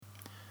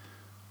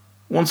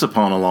Once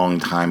upon a long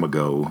time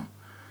ago,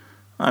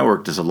 I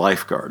worked as a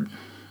lifeguard.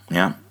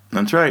 Yeah,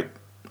 that's right.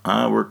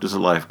 I worked as a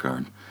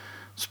lifeguard.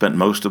 Spent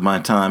most of my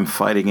time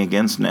fighting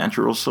against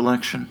natural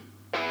selection.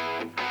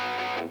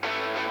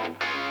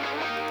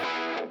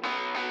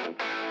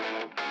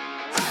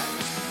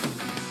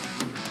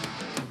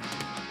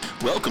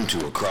 Welcome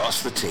to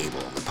Across the Table,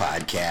 the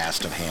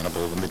podcast of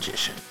Hannibal the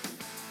Magician.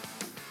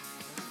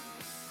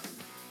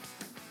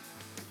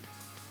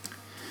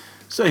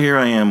 So here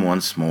I am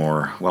once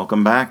more.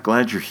 Welcome back.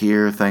 Glad you're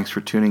here. Thanks for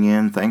tuning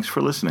in. Thanks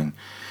for listening.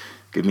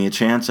 Give me a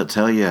chance. I'll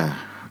tell you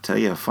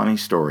a funny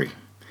story.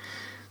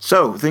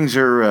 So things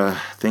are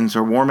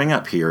warming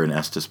up here in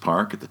Estes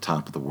Park at the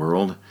top of the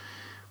world.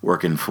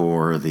 Working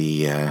for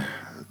the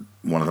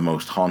one of the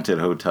most haunted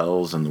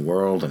hotels in the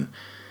world and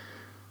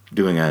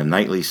doing a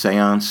nightly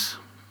seance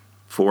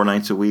 4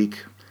 nights a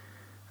week.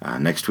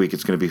 Next week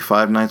it's going to be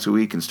 5 nights a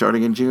week, and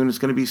starting in June it's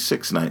going to be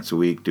 6 nights a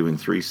week, doing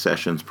 3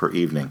 sessions per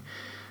evening.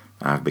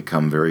 I've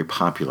become very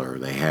popular.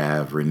 They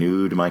have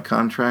renewed my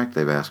contract.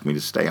 They've asked me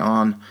to stay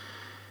on,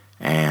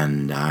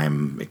 and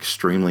I'm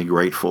extremely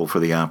grateful for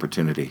the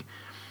opportunity.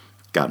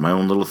 Got my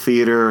own little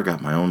theater,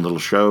 got my own little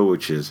show,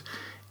 which is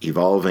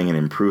evolving and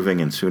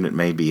improving, and soon it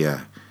may be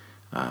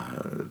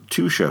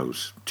 2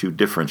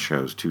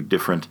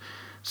 different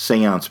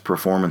seance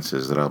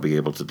performances that I'll be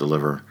able to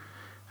deliver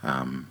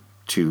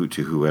to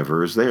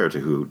whoever is there,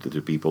 to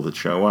the people that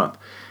show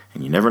up.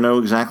 And you never know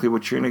exactly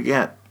what you're going to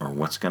get or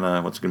what's going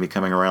to be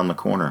coming around the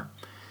corner.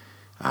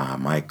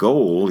 My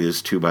goal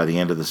is to, by the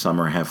end of the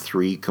summer, have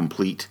 3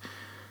 complete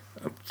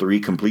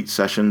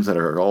sessions that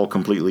are all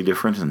completely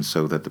different, and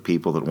so that the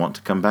people that want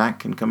to come back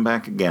can come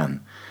back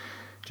again.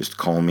 Just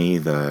call me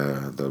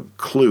the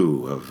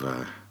clue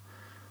of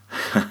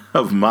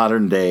of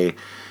modern day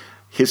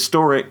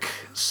historic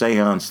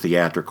seance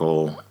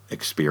theatrical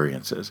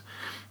experiences.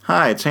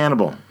 Hi, it's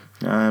Hannibal.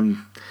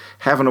 I'm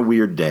having a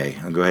weird day.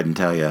 I'll go ahead and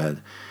tell you.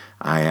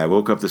 I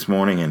woke up this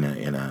morning in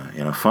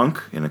a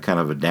funk, in a kind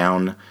of a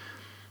down,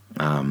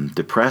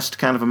 depressed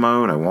kind of a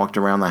mode. I walked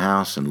around the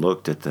house and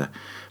looked at the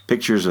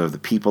pictures of the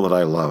people that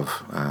I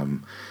love,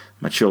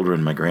 my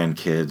children, my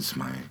grandkids,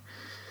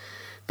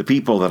 the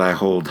people that I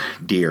hold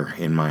dear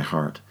in my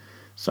heart.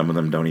 Some of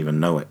them don't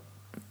even know it,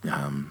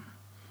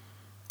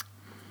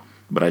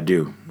 but I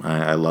do.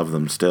 I love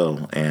them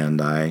still,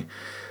 and I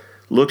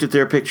looked at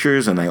their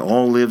pictures, and they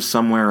all live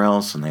somewhere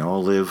else, and they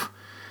all live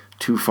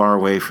too far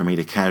away for me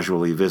to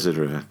casually visit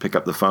or to pick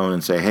up the phone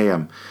and say, "Hey,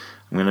 I'm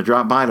going to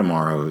drop by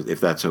tomorrow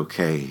if that's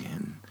okay,"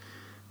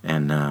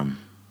 and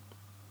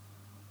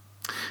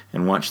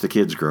watch the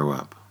kids grow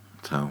up.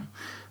 So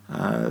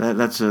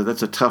that's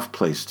a tough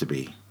place to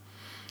be.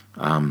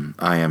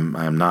 I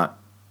am not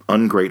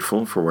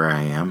ungrateful for where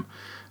I am.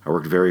 I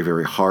worked very,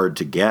 very hard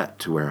to get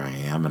to where I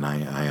am, and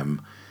I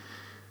am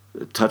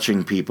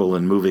touching people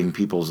and moving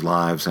people's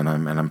lives, and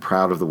I'm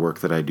proud of the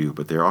work that I do.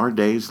 But there are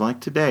days like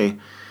today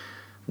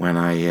when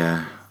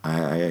I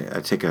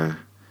take an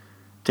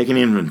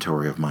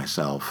inventory of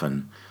myself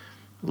and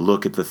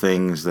look at the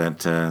things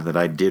that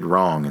I did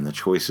wrong and the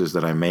choices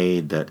that I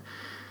made that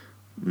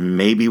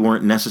maybe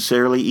weren't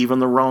necessarily even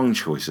the wrong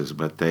choices,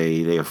 but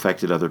they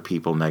affected other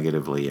people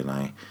negatively, and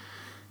I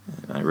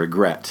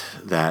regret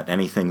that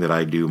anything that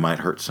I do might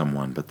hurt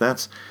someone. But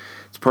it's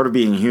part of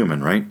being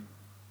human, right?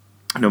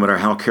 No matter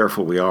how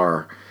careful we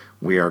are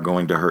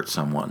going to hurt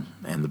someone,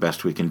 and the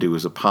best we can do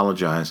is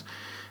apologize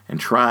and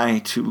try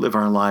to live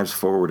our lives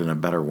forward in a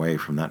better way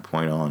from that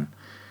point on.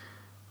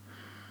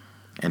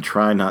 And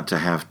try not to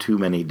have too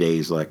many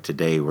days like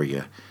today where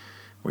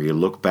you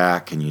look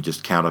back and you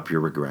just count up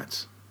your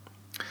regrets.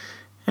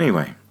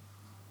 Anyway,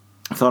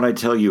 I thought I'd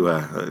tell you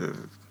a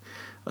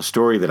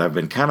story that I've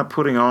been kind of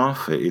putting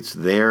off. It's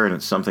there, and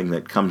it's something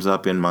that comes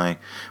up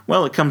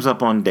it comes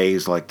up on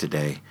days like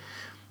today.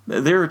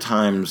 There are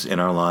times in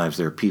our lives,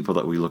 there are people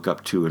that we look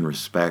up to and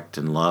respect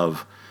and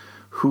love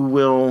who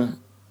will,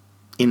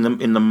 in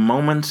the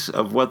moments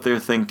of what they're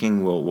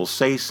thinking, will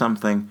say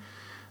something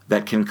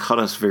that can cut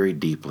us very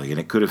deeply, and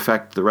it could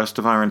affect the rest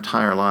of our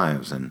entire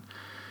lives. And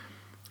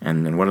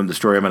one of the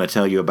story I'm going to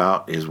tell you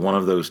about is one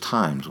of those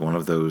times, one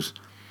of those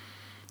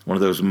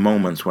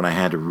moments when I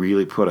had to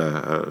really put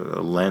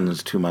a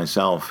lens to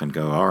myself and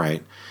go, all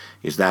right,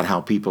 is that how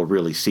people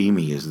really see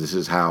me? Is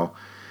this how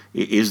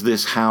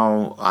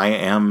I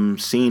am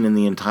seen in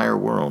the entire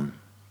world?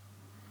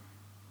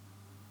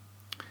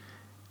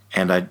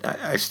 And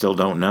I still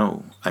don't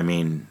know. I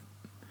mean,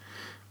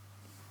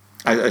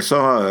 I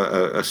saw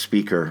a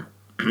speaker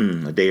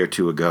a day or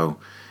two ago,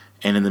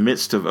 and in the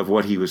midst of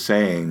what he was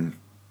saying,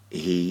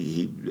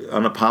 he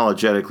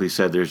unapologetically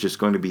said, "There's just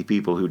going to be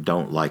people who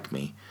don't like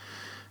me,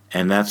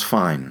 and that's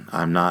fine.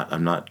 I'm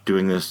not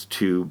doing this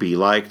to be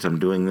liked. I'm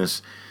doing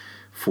this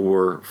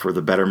for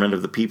the betterment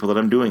of the people that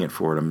I'm doing it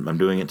for. I'm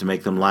doing it to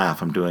make them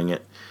laugh. I'm doing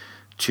it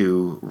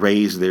to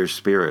raise their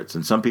spirits.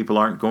 And some people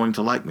aren't going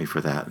to like me for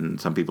that, and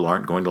some people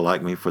aren't going to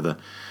like me for the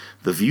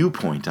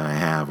viewpoint I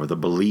have, or the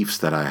beliefs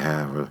that I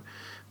have, or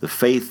the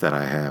faith that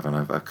I have, and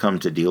I've come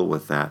to deal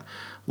with that.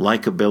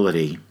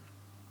 Likability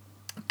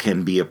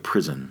can be a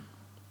prison.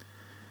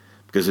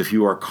 Because if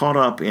you are caught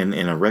up in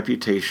a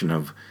reputation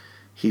of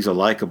he's a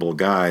likable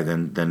guy,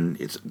 then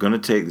there's going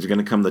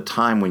to come the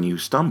time when you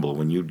stumble,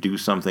 when you do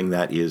something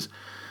that is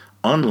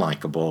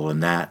unlikable,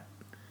 and that,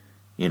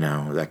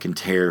 that can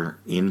tear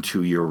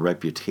into your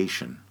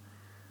reputation.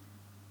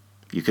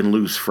 You can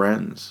lose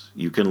friends.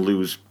 You can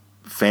lose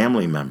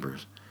family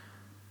members,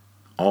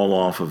 all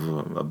off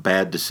of a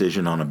bad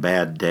decision on a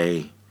bad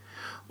day,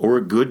 or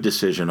a good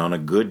decision on a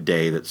good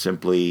day that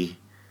simply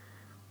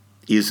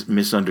is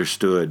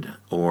misunderstood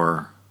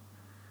or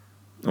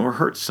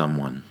hurts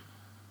someone.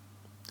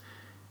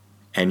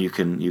 And you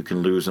can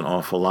lose an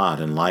awful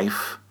lot. And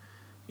life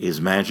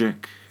is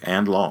magic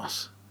and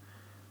loss.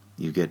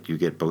 You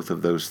get both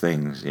of those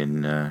things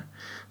in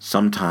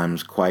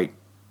sometimes quite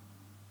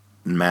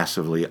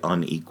massively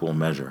unequal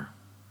measure.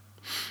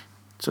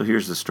 So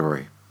here's the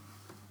story.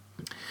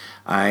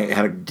 I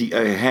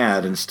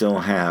had and still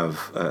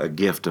have a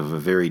gift of a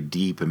very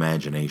deep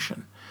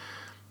imagination.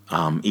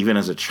 Even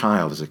as a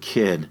child, as a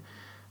kid,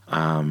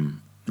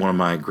 one of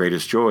my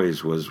greatest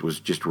joys was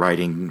just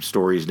writing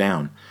stories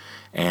down.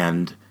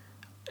 And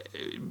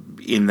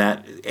in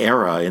that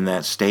era, in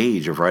that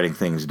stage of writing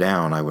things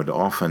down, I would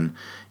often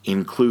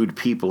include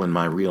people in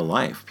my real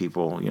life,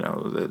 people,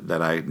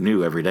 that I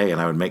knew every day,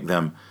 and I would make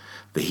them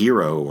the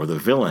hero or the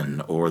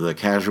villain or the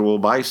casual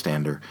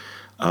bystander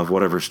of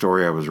whatever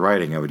story I was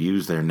writing. I would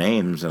use their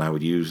names and I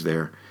would use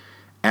their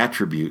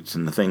attributes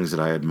and the things that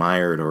I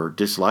admired or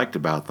disliked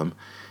about them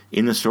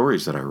in the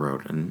stories that I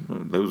wrote.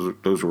 And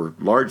those were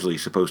largely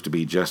supposed to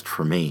be just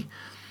for me,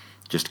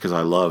 just because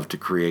I love to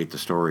create the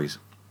stories.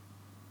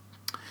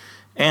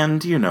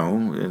 And,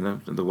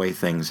 in the way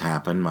things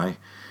happen, my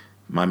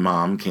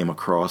mom came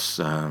across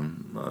a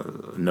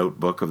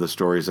notebook of the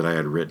stories that I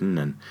had written,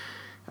 and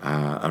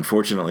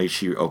unfortunately,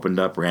 she opened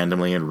up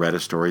randomly and read a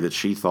story that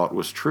she thought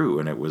was true,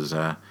 and it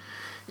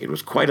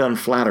was quite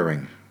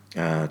unflattering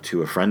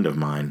to a friend of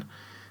mine.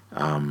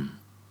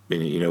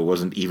 It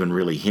wasn't even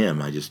really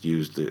him. I just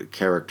used the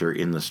character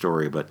in the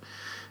story, but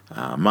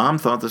Mom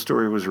thought the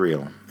story was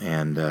real,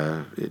 and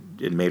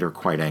it made her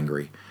quite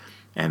angry.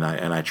 And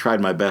I tried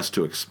my best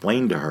to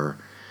explain to her,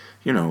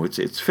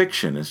 it's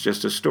fiction. It's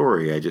just a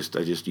story. I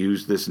just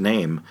used this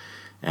name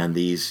and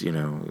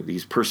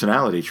these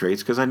personality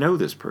traits because I know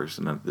this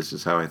person. This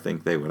is how I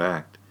think they would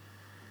act.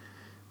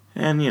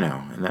 And,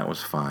 and that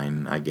was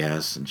fine, I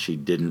guess. And she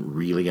didn't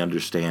really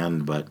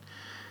understand, but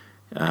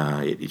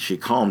she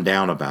calmed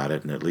down about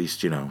it. And at least,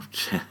 she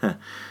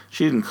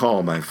didn't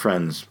call my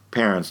friends'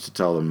 parents to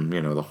tell them,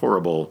 the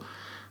horrible,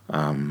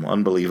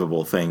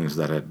 unbelievable things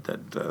that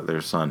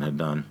their son had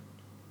done.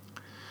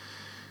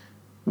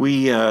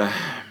 We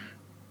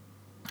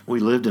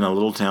lived in a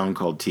little town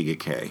called Tega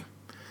Cay.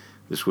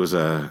 This was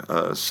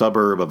a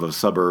suburb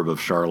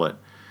of Charlotte,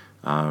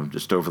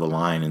 just over the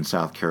line in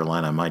South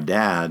Carolina. My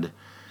dad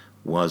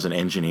was an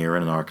engineer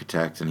and an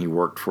architect, and he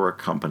worked for a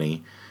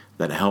company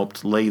that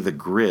helped lay the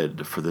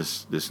grid for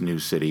this new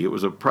city. It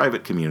was a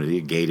private community,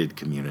 a gated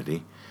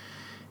community,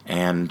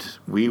 and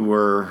we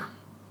were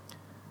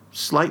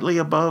slightly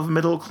above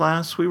middle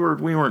class. We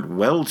weren't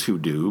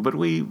well-to-do, but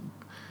we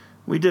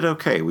did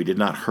okay. We did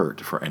not hurt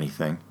for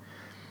anything.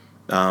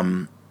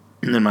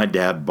 And then my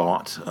dad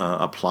bought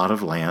a plot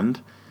of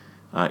land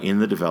in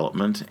the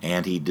development,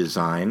 and he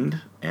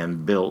designed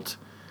and built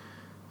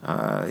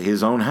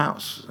his own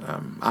house,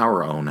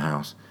 our own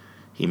house.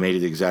 He made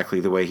it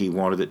exactly the way he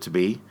wanted it to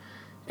be,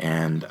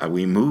 and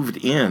we moved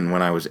in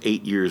when I was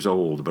 8 years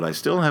old, but I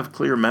still have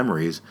clear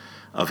memories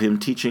of him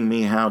teaching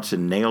me how to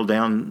nail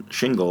down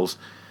shingles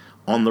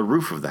on the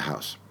roof of the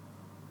house.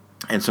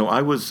 And so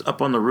I was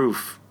up on the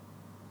roof.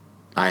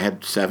 I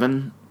had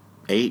 7,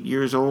 8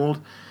 years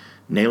old,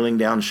 nailing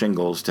down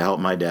shingles to help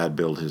my dad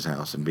build his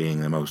house and being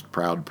the most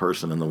proud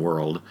person in the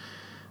world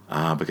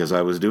because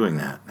I was doing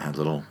that. I had a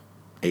little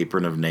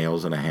apron of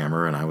nails and a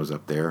hammer, and I was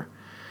up there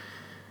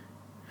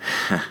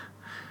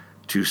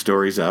 2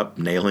 stories up,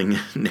 nailing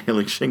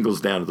shingles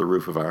down to the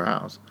roof of our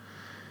house.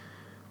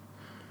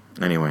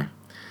 Anyway,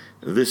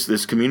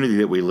 this community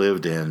that we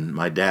lived in,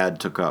 my dad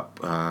took up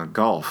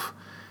golf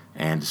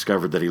and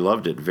discovered that he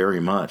loved it very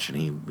much, and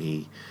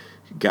he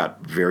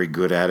got very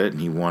good at it, and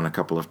he won a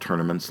couple of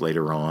tournaments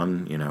later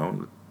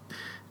on,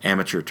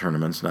 amateur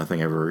tournaments,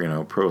 nothing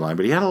ever, pro line,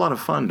 but he had a lot of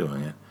fun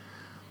doing it.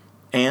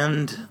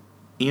 And,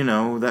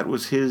 that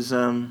was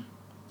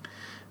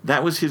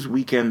his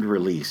weekend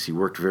release. He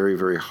worked very,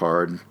 very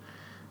hard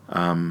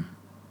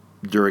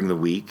during the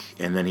week,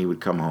 and then he would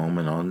come home,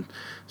 and on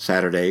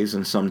Saturdays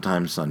and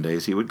sometimes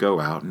Sundays, he would go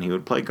out and he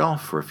would play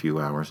golf for a few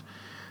hours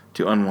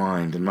to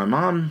unwind. And my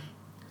mom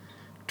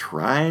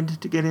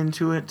tried to get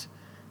into it,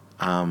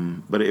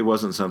 but it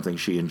wasn't something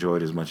she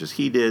enjoyed as much as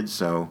he did,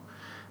 so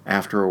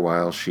after a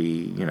while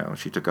she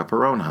took up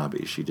her own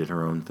hobbies. She did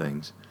her own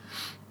things.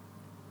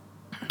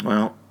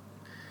 Well,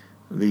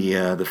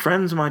 the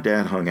friends my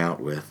dad hung out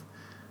with,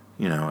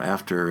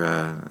 after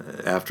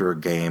a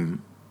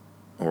game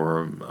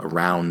or a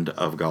round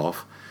of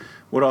golf,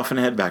 would often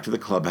head back to the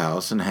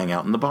clubhouse and hang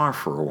out in the bar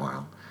for a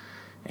while.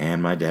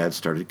 And my dad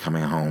started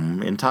coming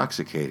home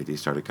intoxicated. He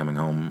started coming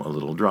home a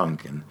little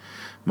drunk, and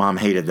Mom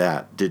hated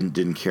that,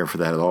 didn't care for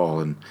that at all,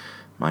 and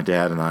my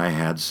dad and I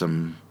had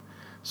some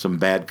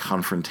bad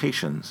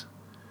confrontations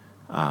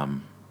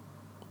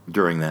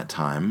during that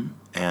time,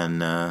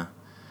 and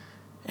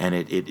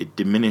it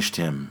diminished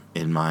him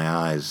in my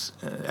eyes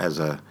as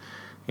a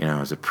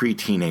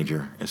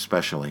pre-teenager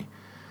especially,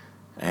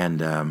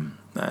 and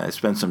I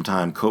spent some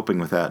time coping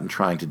with that and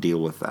trying to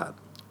deal with that.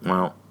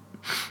 Well,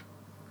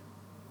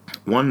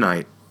 one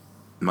night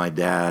my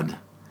dad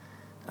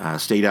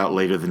stayed out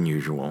later than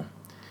usual,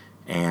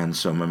 and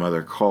so my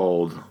mother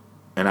called,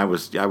 and I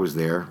was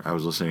there. I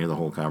was listening to the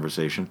whole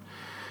conversation.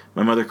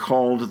 My mother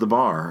called the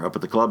bar up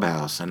at the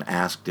clubhouse and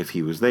asked if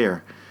he was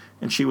there,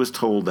 and she was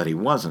told that he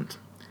wasn't.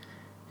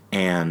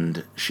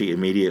 And she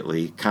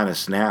immediately kind of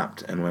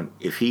snapped and went,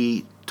 "If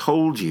he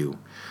told you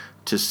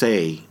to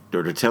say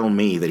or to tell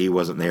me that he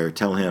wasn't there,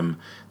 tell him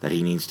that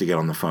he needs to get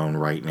on the phone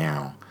right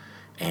now,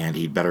 and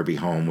he'd better be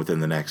home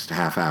within the next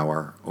half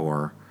hour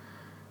or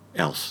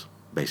else,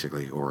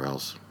 basically, or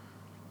else."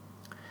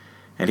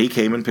 And he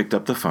came and picked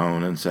up the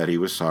phone and said he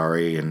was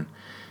sorry, and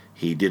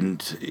he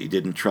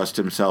didn't trust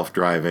himself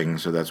driving,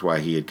 so that's why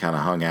he had kind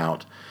of hung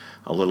out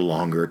a little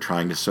longer,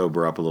 trying to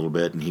sober up a little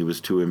bit, and he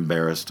was too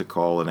embarrassed to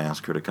call and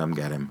ask her to come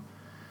get him.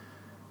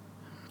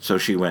 So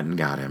she went and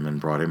got him and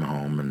brought him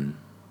home, and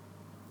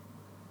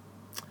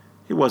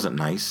it wasn't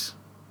nice.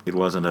 It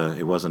wasn't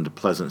a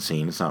pleasant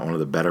scene. It's not one of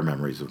the better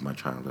memories of my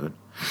childhood.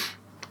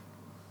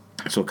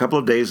 So a couple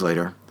of days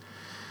later,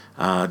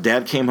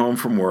 Dad came home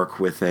from work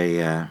with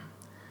a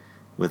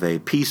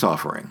peace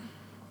offering.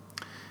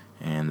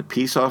 And the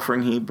peace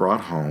offering he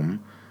brought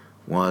home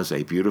was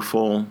a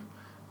beautiful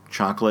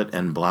chocolate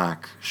and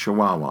black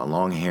Chihuahua,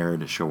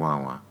 long-haired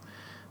Chihuahua.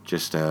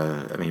 Just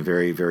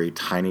very, very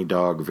tiny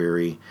dog,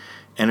 very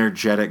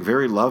energetic,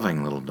 very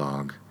loving little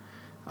dog.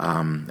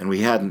 And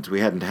we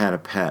hadn't had a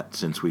pet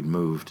since we'd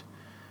moved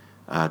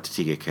to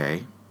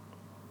TKK.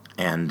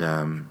 And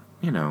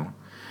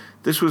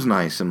this was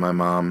nice. And my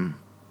mom,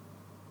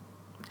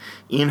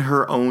 in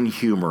her own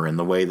humor, in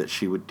the way that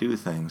she would do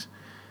things,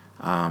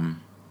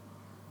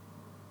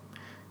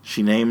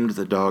 she named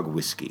the dog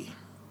Whiskey.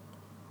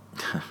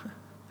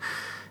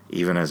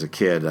 Even as a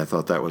kid, I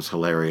thought that was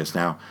hilarious.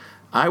 Now,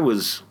 I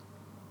was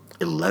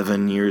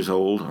 11 years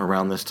old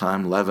around this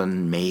time,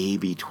 11,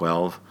 maybe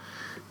 12.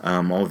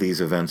 All of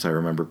these events I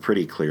remember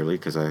pretty clearly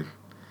because I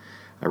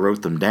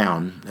wrote them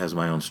down as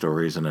my own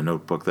stories in a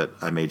notebook that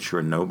I made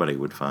sure nobody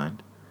would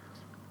find.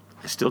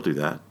 I still do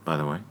that, by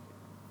the way.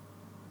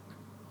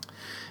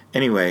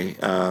 Anyway,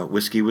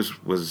 Whiskey was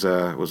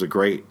a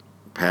great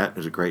pet. It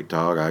was a great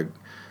dog. I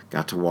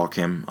got to walk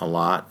him a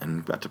lot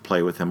and got to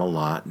play with him a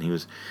lot, and he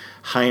was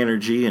high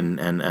energy and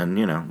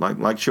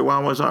like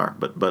Chihuahuas are,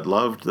 but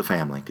loved the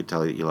family. Could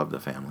tell you that you loved the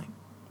family.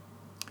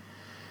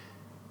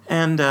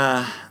 And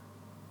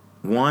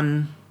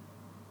one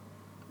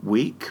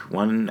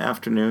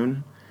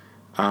afternoon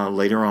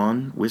later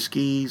on,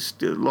 Whiskey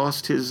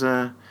lost his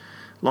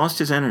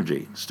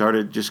energy.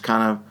 Started just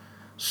kind of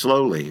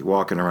slowly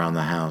walking around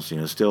the house,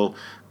 still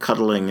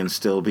cuddling and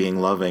still being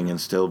loving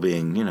and still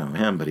being,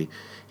 him, but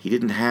he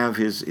didn't have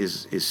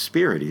his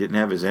spirit. He didn't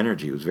have his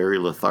energy. He was very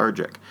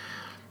lethargic.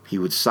 He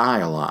would sigh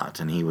a lot,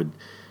 and he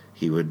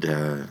would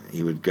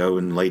go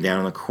and lay down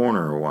in the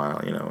corner a while,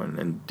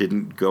 and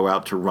didn't go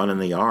out to run in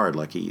the yard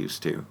like he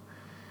used to.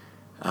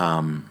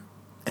 And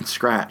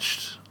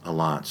scratched a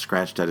lot,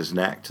 scratched at his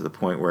neck to the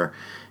point where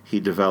he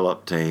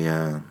developed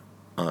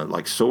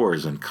like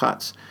sores and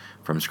cuts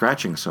from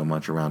scratching so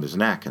much around his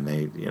neck, and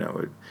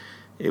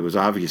it was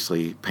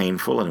obviously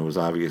painful, and it was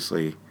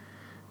obviously,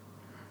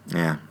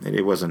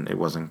 it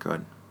wasn't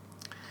good.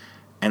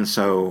 And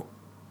so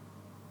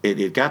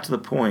it got to the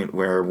point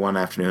where one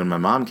afternoon my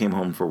mom came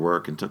home from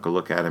work and took a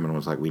look at him and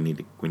was like, we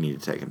need to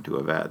take him to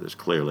a vet. There's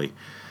clearly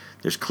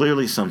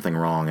something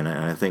wrong, and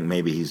I think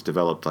maybe he's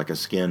developed like a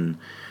skin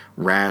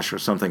rash or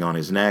something on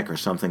his neck or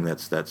something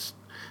that's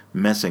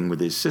messing with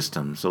his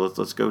system. So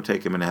let's go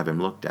take him and have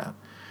him looked at.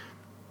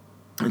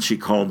 And she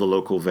called the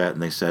local vet,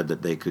 and they said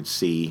that they could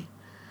see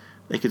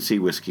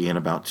Whiskey in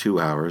about 2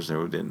 hours. They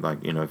were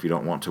if you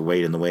don't want to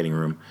wait in the waiting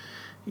room,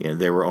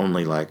 they were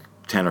only like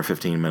 10 or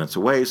 15 minutes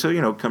away.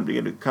 So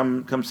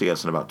come see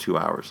us in about 2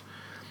 hours,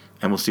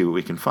 and we'll see what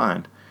we can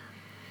find.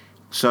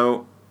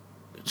 So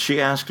she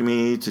asked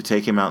me to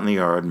take him out in the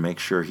yard and make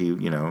sure he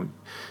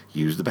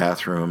used the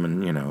bathroom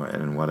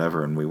and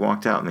whatever. And we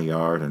walked out in the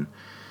yard,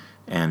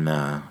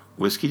 and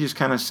Whiskey just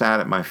kind of sat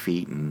at my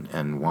feet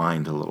and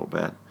whined a little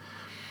bit.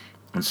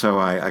 And so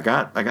I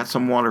got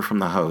some water from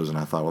the hose, and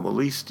I thought, well, at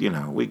least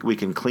we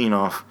can clean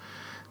off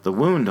the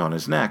wound on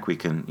his neck. I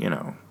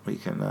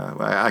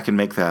can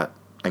make that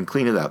and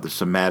clean it out. There's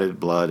some matted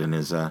blood in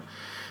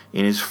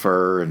his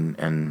fur,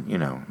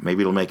 and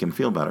maybe it'll make him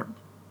feel better.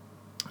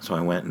 So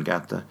I went and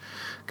got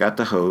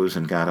the hose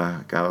and got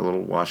a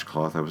little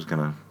washcloth. I was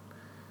gonna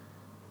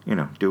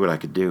do what I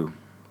could do.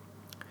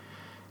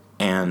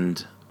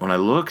 And when I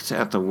looked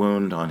at the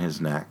wound on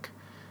his neck,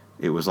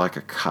 it was like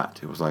a cut.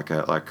 It was like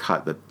a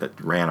cut that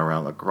ran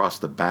around across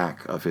the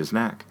back of his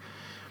neck.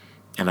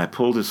 And I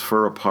pulled his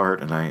fur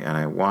apart, and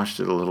I washed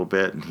it a little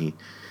bit, and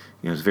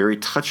He was very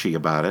touchy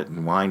about it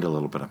and whined a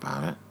little bit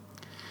about it.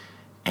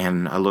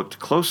 And I looked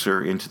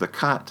closer into the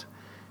cut,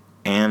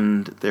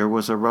 and there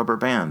was a rubber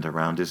band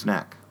around his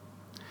neck.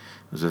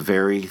 It was a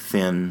very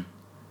thin,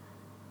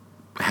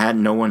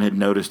 no one had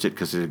noticed it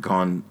because it had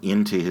gone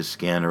into his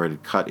skin, or it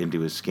had cut into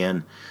his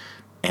skin,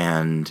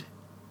 and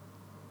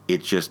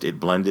it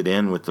blended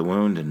in with the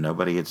wound, and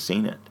nobody had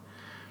seen it.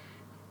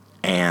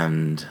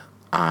 And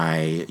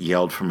I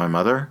yelled for my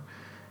mother,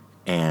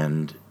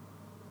 and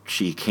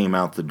she came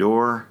out the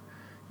door,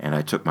 and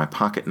I took my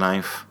pocket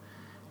knife,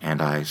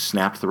 and I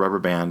snapped the rubber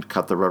band,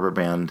 cut the rubber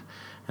band,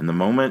 and the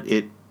moment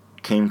it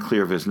came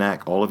clear of his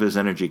neck, all of his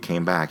energy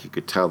came back. You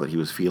could tell that he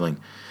was feeling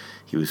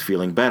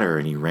better,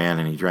 and he ran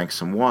and he drank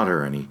some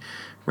water, and he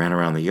ran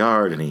around the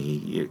yard, and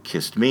he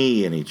kissed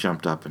me, and he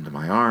jumped up into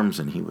my arms,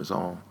 and he was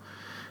all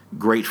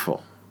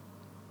grateful.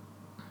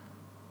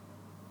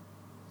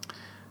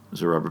 There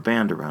was a rubber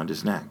band around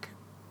his neck,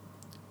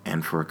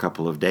 and for a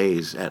couple of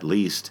days at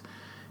least,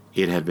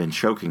 it had been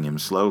choking him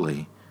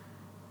slowly.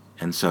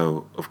 And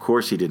so, of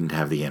course, he didn't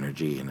have the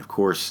energy, and of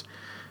course,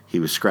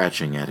 he was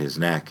scratching at his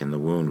neck, and the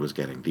wound was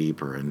getting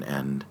deeper,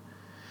 and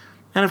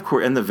of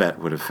course, and the vet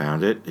would have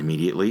found it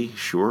immediately,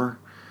 sure.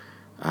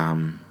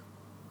 But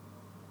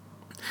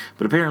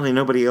apparently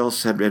nobody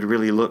else had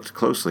really looked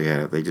closely at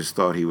it. They just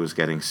thought he was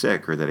getting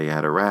sick, or that he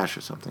had a rash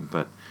or something.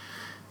 But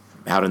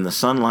out in the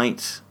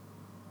sunlight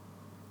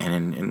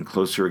and in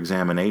closer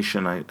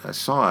examination, I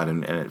saw it,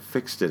 and it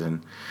fixed it,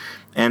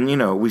 and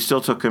we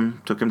still took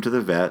him to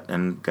the vet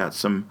and got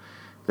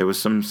there was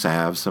some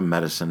salve, some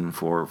medicine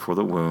for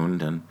the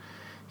wound, and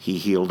he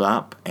healed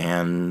up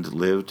and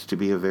lived to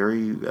be a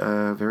very,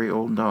 very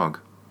old dog.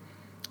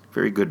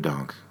 Very good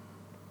dog.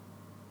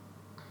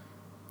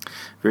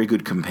 Very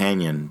good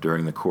companion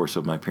during the course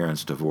of my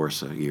parents'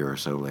 divorce a year or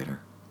so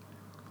later.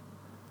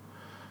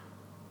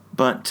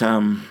 But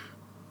of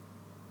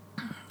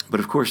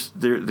course,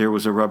 there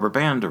was a rubber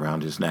band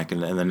around his neck,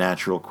 and the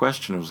natural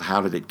question was,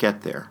 how did it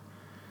get there?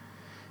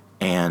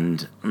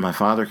 And my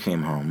father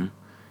came home,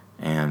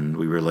 and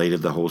we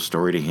related the whole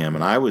story to him,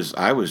 and I was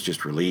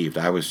just relieved.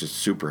 I was just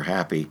super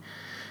happy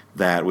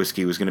that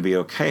Whiskey was going to be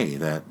okay,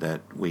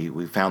 that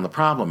we found the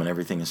problem, and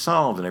everything is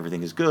solved, and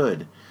everything is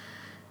good.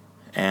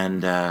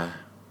 And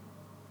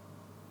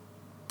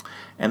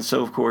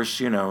so, of course,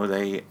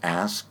 they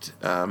asked,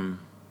 who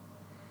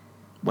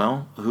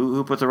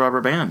put the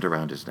rubber band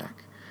around his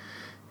neck?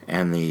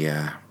 And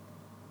the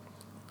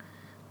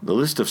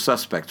list of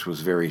suspects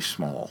was very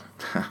small.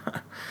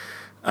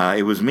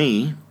 It was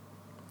me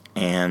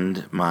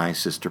and my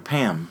sister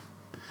Pam.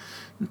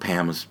 And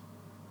Pam was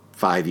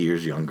 5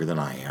 years younger than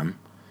I am,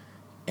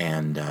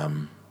 and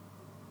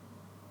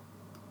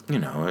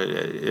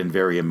and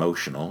very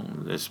emotional,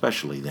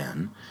 especially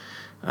then.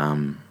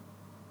 And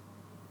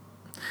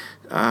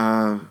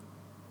I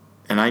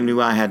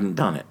knew I hadn't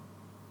done it.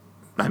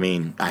 I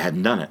mean, I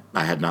hadn't done it.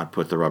 I had not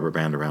put the rubber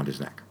band around his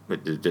neck.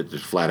 It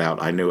just flat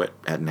out, I knew it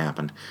hadn't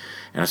happened.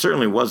 And I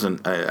certainly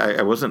wasn't,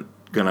 I wasn't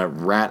going to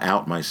rat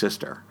out my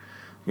sister.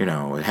 It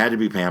had to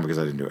be Pam because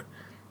I didn't do it.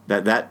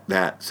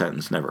 That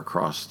sentence never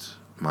crossed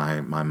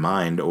my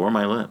mind or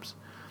my lips.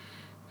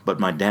 But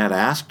my dad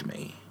asked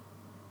me,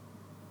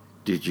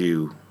 did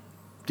you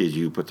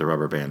put the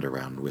rubber band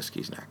around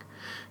Whiskey's neck?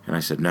 And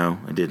I said, no,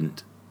 I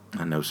didn't.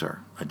 No,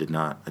 sir, I did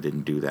not. I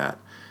didn't do that.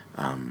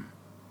 In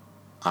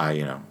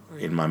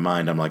my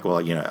mind, I'm like, well,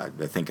 I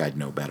think I'd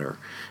know better.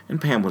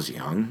 And Pam was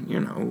young,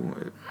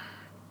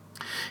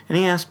 And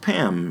he asked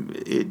Pam,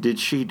 did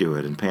she do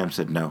it? And Pam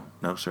said, no,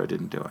 sir, I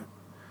didn't do it.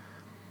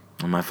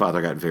 And my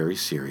father got very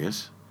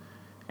serious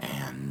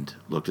and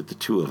looked at the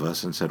two of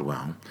us and said,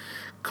 well,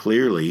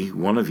 clearly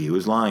one of you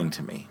is lying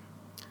to me.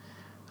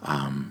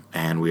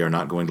 And we are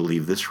not going to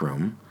leave this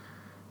room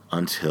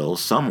until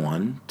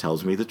someone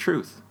tells me the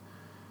truth.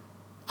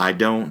 I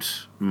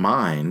don't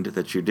mind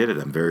that you did it.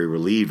 I'm very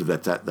relieved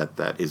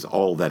that is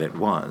all that it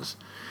was.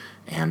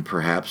 And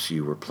perhaps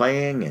you were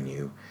playing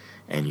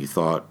and you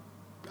thought,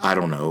 I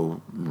don't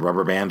know,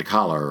 rubber band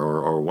collar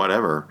or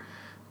whatever.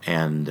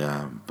 And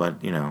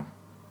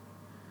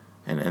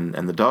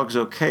and the dog's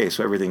okay,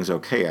 so everything's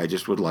okay. I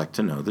just would like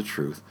to know the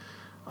truth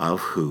of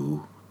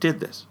who did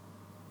this.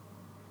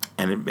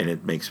 And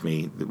it makes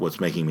me, what's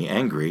making me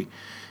angry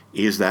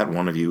is that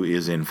one of you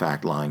is in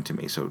fact lying to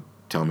me. So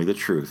tell me the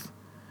truth.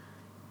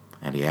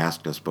 And he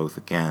asked us both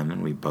again,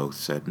 and we both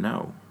said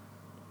no.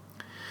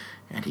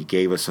 And he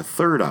gave us a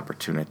third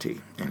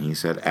opportunity, and he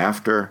said,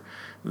 after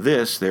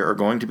this, there are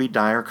going to be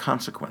dire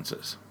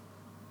consequences.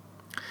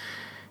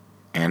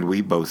 And we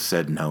both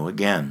said no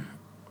again.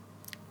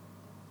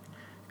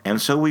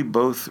 And so we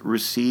both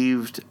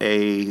received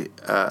a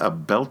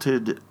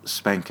belted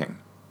spanking.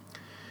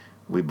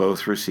 We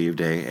both received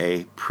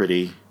a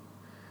pretty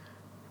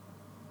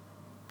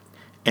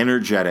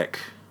energetic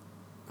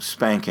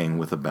spanking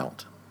with a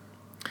belt.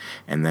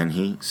 And then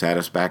he sat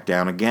us back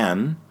down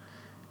again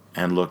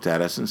and looked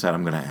at us and said,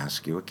 I'm going to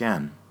ask you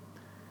again,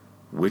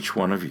 which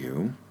one of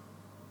you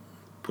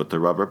put the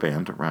rubber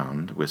band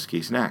around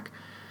Whiskey's neck?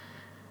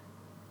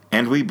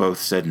 And we both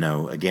said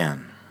no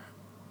again.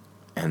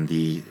 And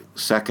the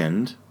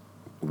second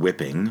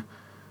whipping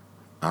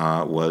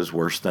was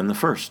worse than the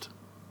first.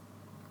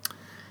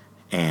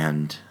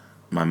 And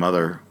my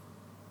mother,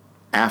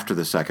 after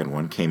the second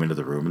one, came into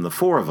the room, and the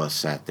four of us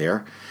sat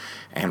there,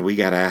 and we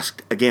got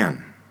asked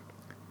again,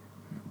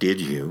 did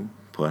you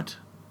put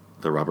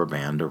the rubber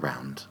band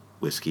around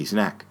Whiskey's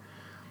neck?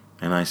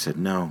 And I said,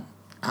 no,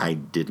 I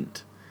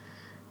didn't.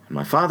 And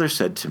my father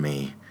said to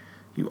me,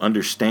 you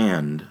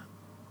understand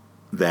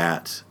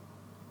that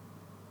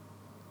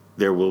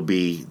there will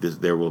be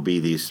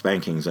these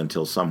spankings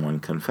until someone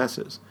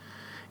confesses.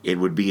 It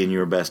would be in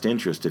your best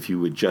interest if you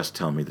would just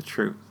tell me the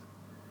truth.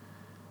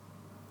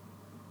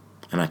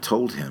 And I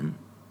told him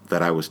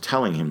that I was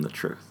telling him the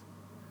truth.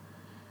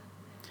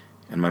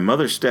 And my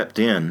mother stepped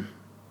in.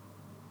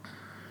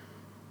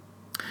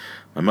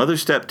 My mother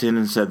stepped in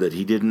and said that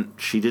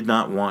she did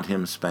not want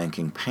him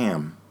spanking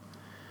Pam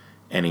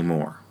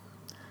anymore.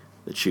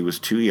 That she was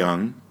too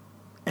young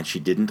and she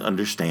didn't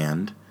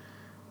understand,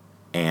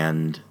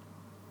 and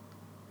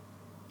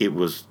it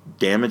was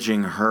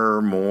damaging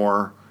her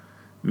more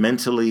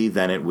mentally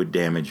than it would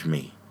damage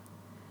me.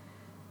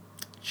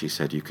 She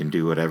said, you can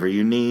do whatever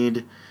you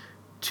need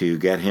to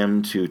get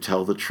him to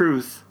tell the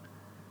truth,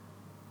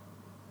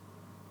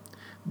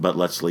 but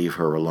let's leave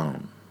her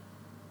alone.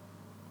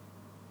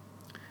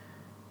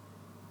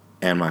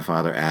 And my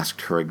father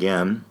asked her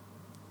again,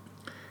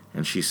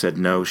 and she said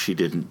no, she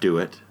didn't do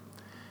it.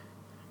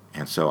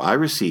 And so I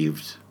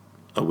received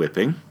a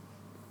whipping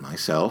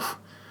myself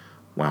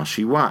while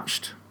she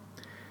watched.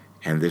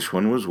 And this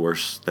one was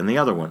worse than the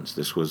other ones.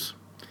 This was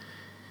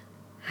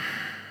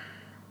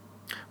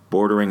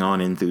bordering on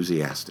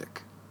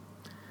enthusiastic.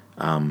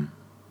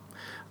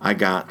 I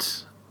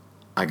got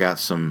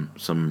some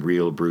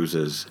real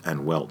bruises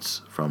and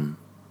welts from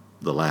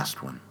the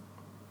last one,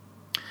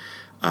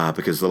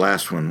 because the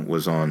last one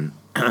was on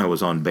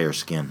was on bare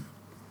skin.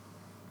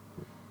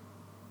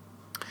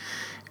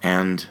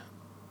 And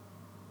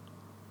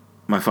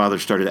my father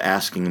started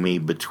asking me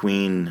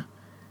between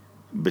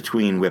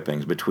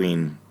whippings,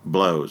 between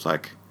blows,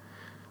 like,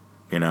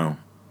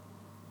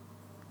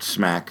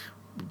 smack,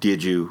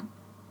 did you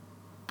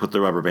put the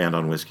rubber band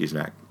on Whiskey's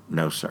neck?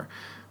 No, sir.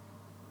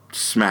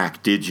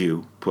 Smack, did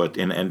you put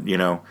in, and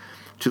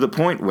to the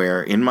point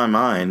where in my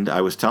mind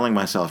I was telling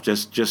myself,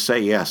 just say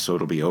yes so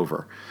it'll be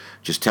over.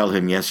 Just tell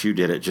him yes you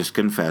did it, just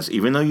confess.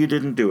 Even though you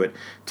didn't do it,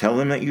 tell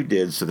him that you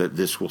did so that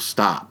this will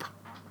stop.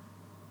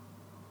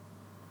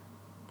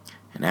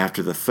 And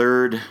after the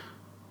third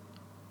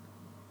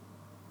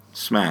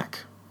smack,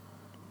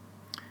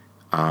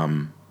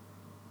 when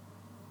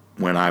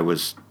I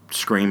was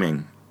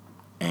screaming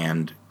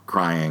and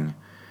crying,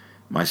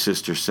 my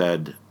sister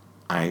said,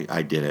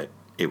 I did it.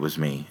 It was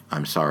me.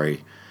 I'm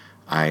sorry.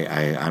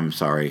 I'm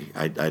sorry.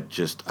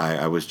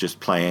 I was just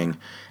playing,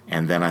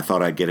 and then I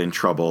thought I'd get in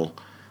trouble,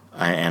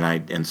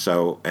 and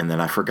then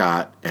I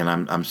forgot, and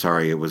I'm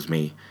sorry. It was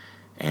me.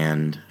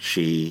 And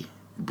she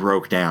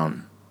broke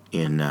down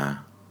in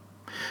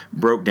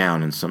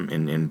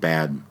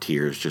bad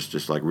tears,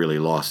 just like really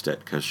lost it,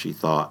 because she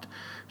thought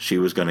she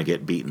was going to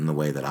get beaten the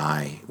way that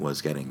I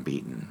was getting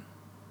beaten.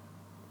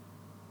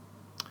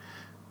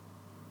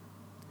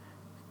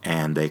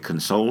 And they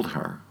consoled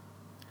her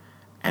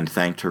and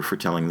thanked her for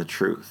telling the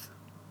truth.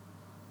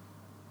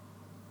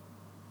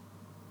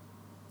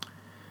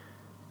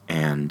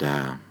 And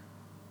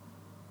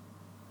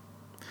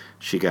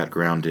she got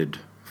grounded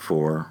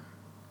for,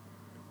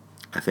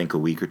 I think, a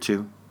week or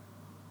two.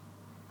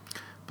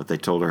 But they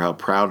told her how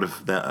proud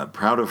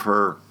of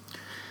her.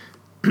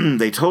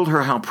 They told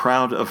her how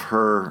proud of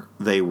her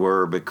they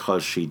were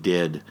because she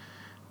did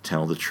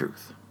tell the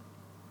truth.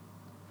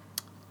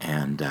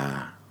 And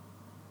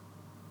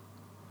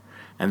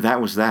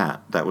that was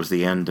that. That was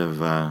the end of.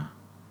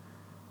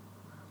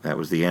 That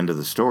was the end of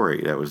the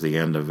story. That was the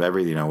end of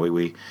everything.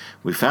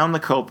 We found the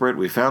culprit.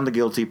 We found the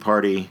guilty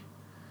party.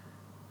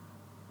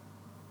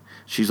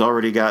 She's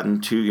already gotten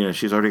two.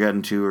 She's already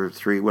gotten 2 or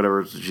 3,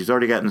 whatever. She's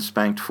already gotten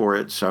spanked for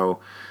it. So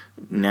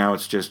now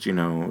it's just,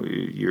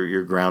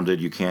 you're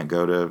grounded. You can't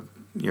go to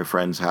your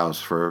friend's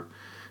house for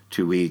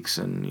 2 weeks,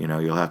 and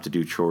you'll have to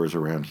do chores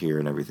around here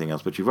and everything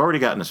else. But you've already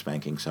gotten a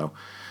spanking, so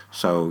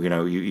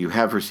you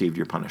have received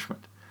your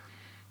punishment,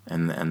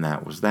 and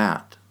that was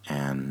that.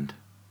 And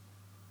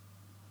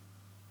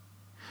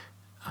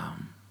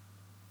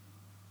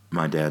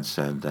my dad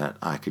said that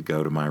I could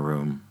go to my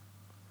room.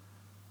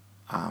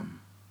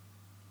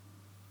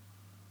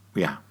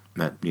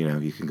 That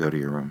you can go to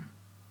your room,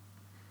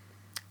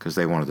 because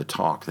they wanted to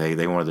talk.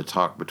 They wanted to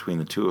talk between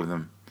the two of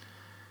them.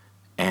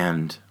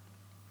 And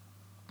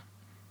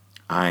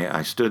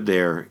I stood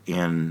there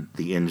in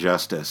the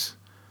injustice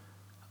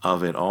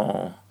of it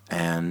all,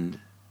 and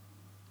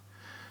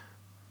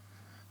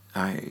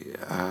I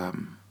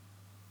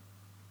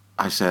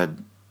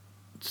said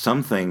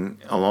something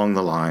along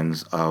the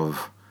lines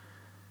of,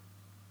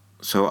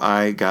 so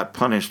I got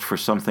punished for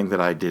something that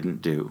I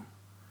didn't do,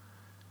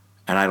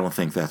 and I don't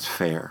think that's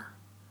fair.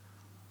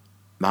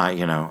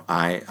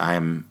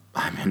 I'm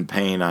in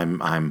pain.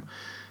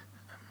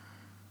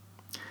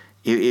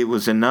 It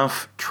was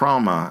enough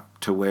trauma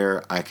to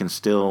where I can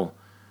still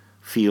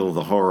feel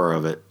the horror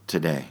of it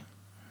today,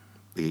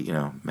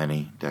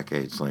 many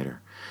decades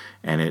later.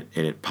 And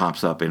it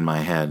pops up in my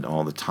head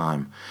all the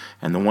time.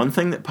 And the one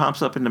thing that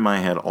pops up into my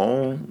head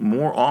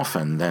more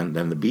often than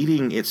the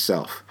beating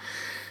itself,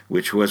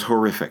 which was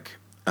horrific,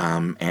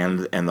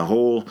 and the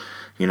whole,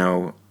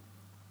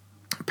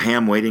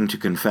 Pam waiting to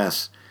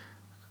confess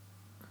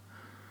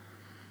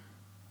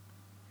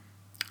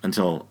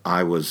until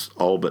I was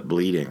all but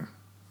bleeding,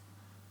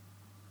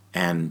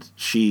 and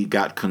she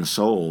got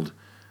consoled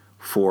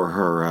for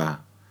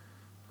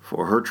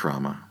her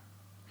trauma.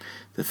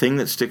 The thing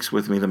that sticks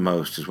with me the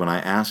most is when I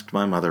asked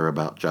my mother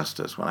about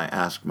justice, when I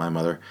asked my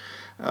mother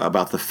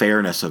about the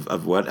fairness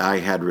of what I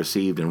had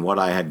received and what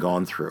I had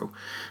gone through.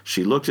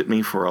 She looked at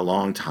me for a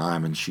long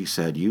time and she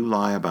said, "You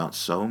lie about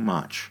so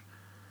much.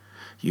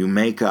 You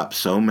make up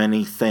so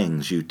many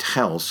things. You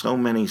tell so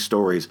many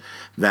stories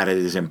that it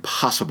is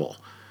impossible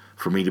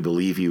for me to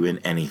believe you in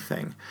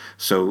anything.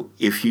 So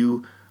if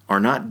you are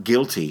not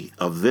guilty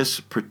of this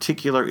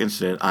particular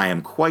incident, I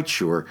am quite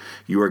sure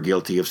you are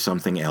guilty of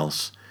something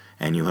else,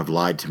 and you have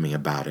lied to me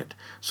about it.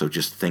 So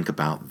just think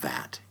about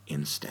that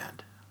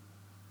instead."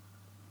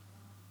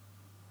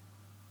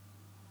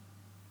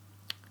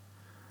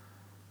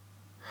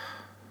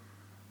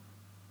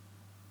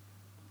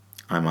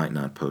 I might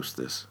not post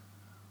this.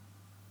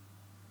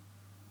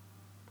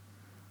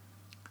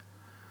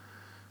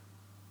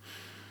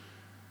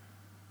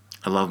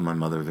 I love my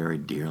mother very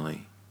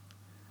dearly.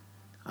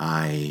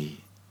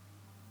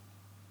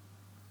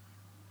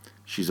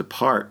 She's a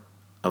part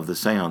of the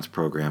seance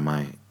program.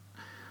 I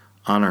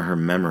honor her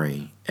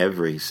memory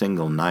every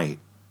single night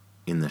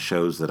in the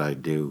shows that I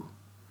do.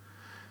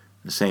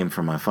 The same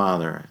for my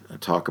father. I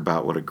talk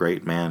about what a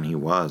great man he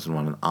was and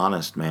what an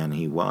honest man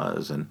he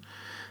was. And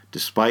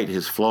despite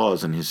his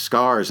flaws and his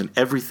scars and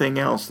everything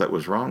else that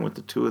was wrong with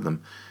the two of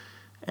them,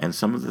 and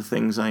some of the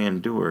things I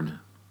endured,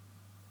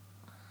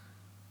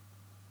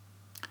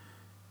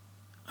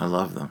 I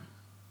love them.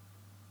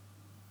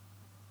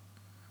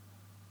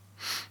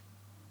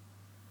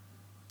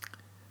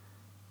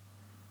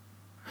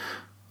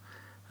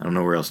 I don't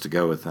know where else to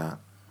go with that.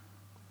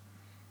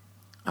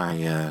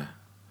 I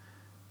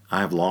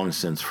have long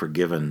since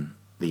forgiven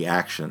the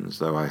actions,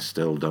 though I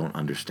still don't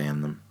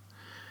understand them.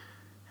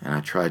 And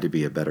I tried to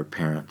be a better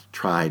parent.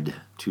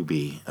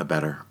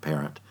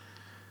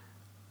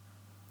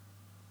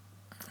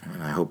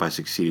 And I hope I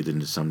succeeded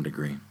to some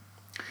degree.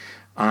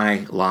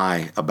 I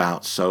lie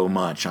about so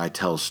much. I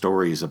tell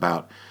stories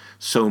about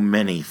so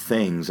many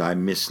things. I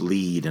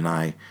mislead and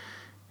I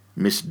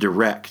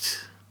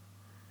misdirect.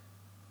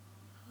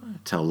 I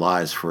tell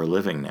lies for a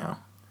living now.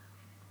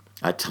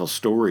 I tell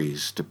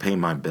stories to pay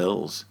my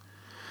bills.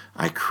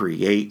 I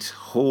create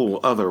whole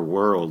other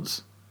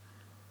worlds,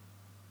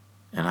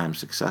 and I'm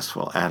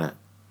successful at it.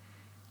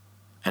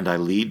 And I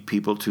lead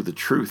people to the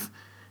truth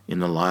in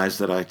the lies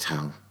that I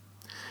tell.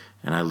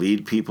 And I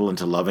lead people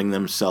into loving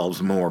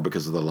themselves more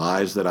because of the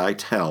lies that I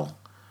tell.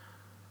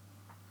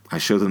 I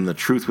show them the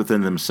truth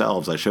within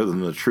themselves. I show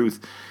them the truth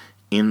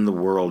in the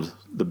world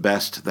the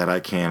best that I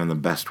can in the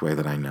best way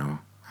that I know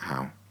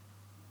how.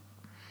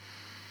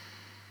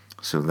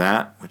 So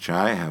that which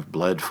I have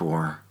bled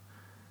for,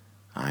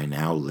 I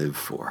now live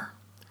for.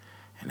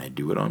 And I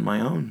do it on my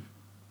own.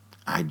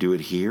 I do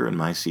it here in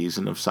my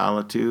season of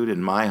solitude,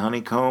 in my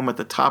honeycomb at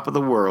the top of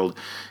the world,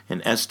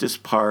 in Estes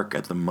Park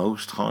at the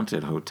most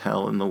haunted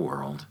hotel in the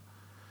world.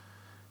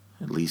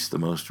 At least the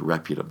most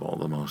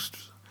reputable,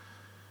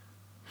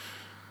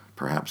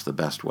 perhaps the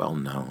best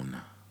well-known.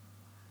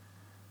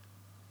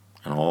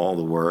 And all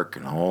the work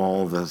and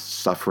all the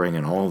suffering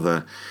and all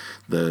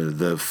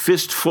the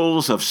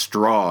fistfuls of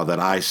straw that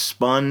I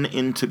spun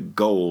into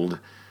gold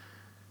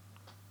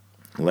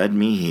led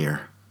me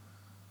here.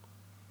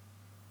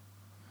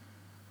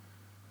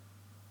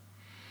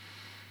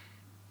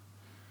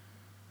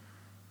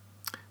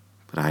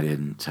 But I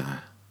didn't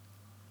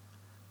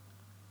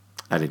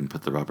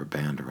put the rubber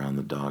band around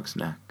the dog's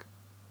neck.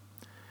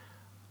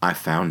 I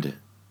found it.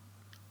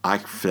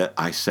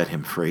 I set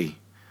him free.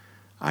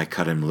 I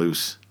cut him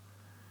loose.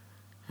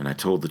 And I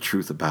told the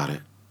truth about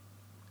it.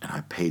 And I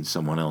paid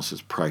someone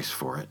else's price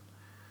for it.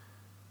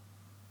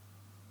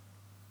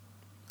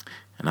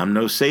 And I'm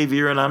no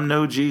savior and I'm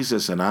no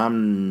Jesus. And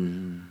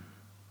I'm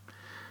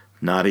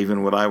not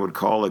even what I would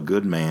call a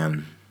good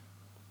man.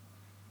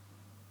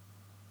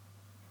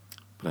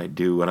 But I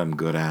do what I'm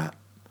good at,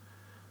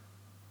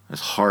 as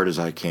hard as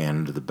I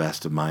can to the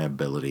best of my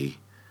ability,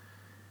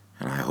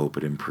 and I hope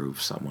it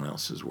improves someone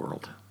else's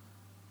world.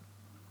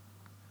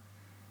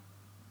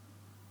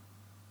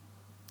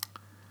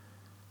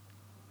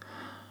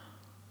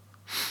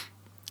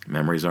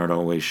 Memories aren't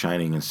always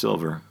shining and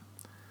silver.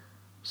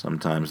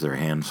 Sometimes they're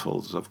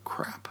handfuls of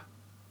crap.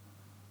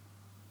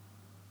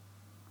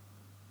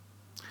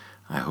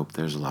 I hope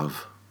there's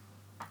love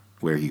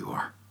where you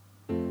are.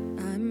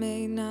 I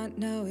may not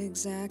know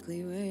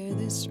exactly where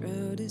this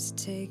road is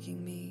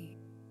taking me,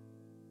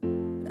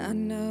 but I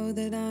know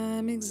that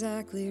I'm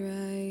exactly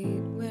right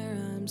where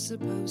I'm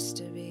supposed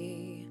to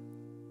be.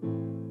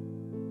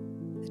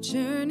 The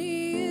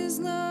journey is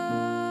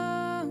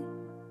long,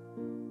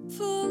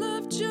 full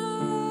of joy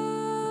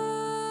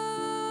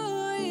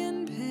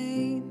and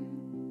pain.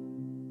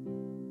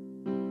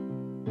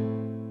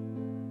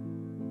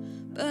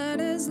 But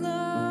as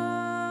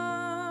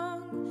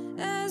long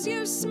as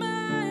you're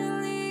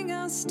smiling,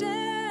 I'll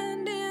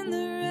stand in the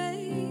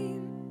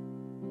rain.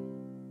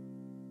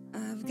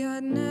 I've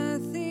got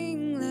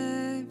nothing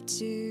left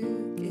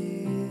to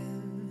give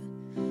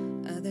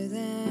other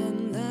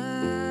than love.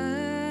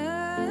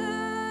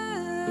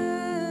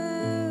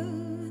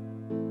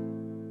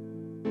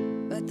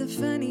 But the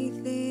funny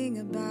thing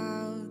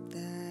about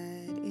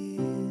that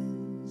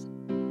is,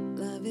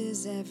 love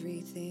is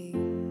everything.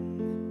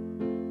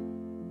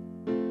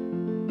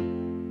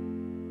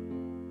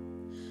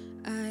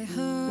 I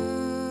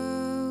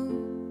hope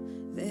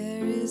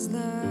there is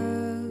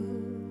love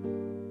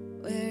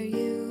where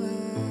you are.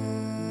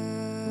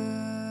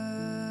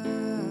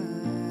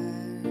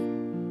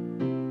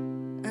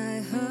 I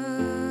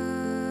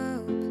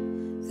hope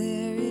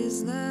there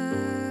is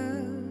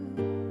love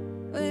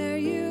where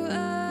you are.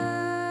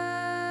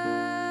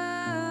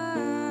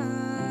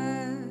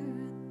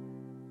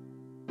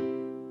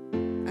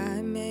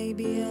 I may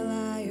be a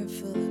liar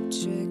full of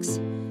tricks,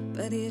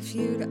 but if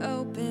you'd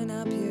open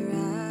up your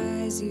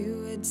eyes,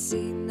 you would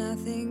see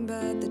nothing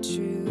but the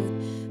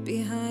truth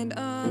behind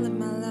all of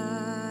my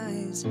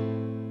lies.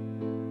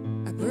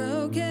 I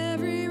broke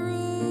every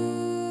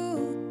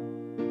rule,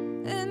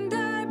 and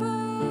I bore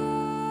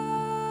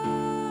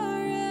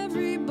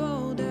every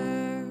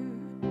boulder,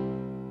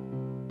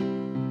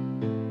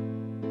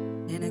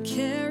 and I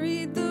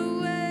carried the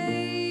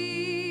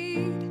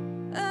weight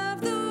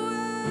of the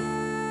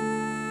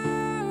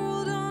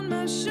world on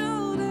my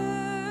shoulders.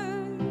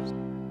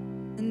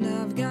 And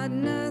I've got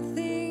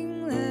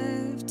nothing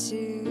left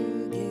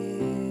to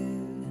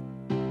give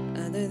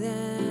other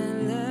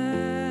than love.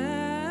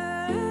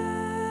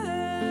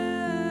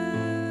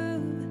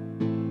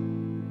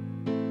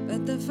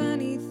 But the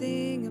funny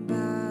thing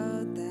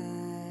about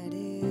that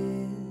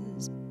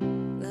is,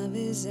 love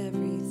is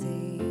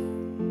everything.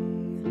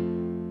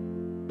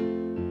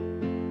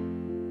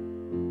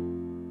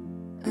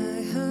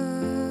 I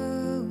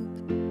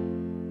hope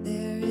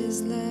there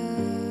is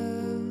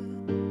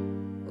love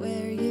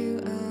where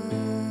you are.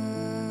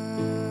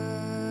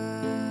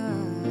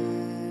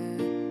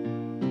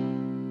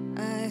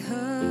 I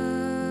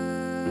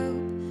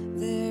hope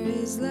there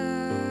is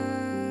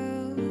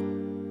love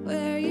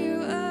where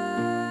you are.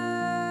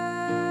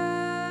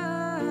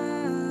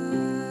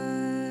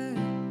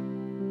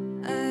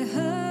 I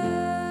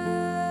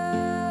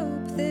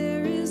hope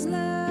there is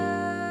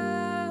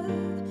love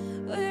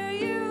where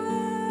you are.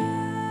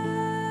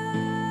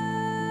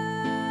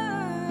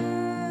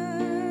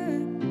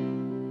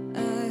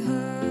 I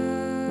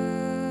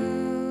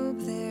hope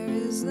there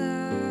is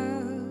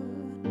love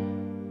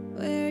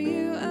where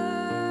you are.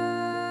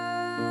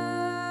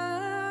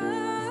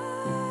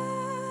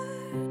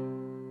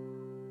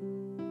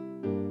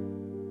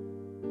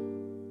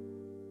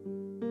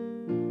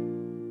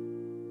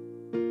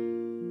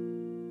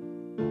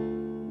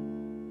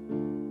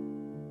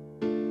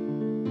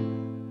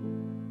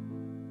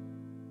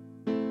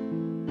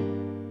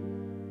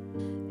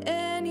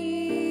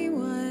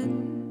 Anyone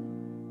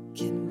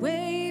can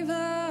wave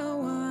a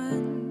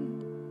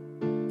wand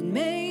and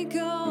make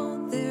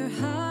all their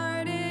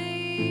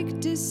heartache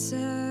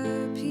disappear.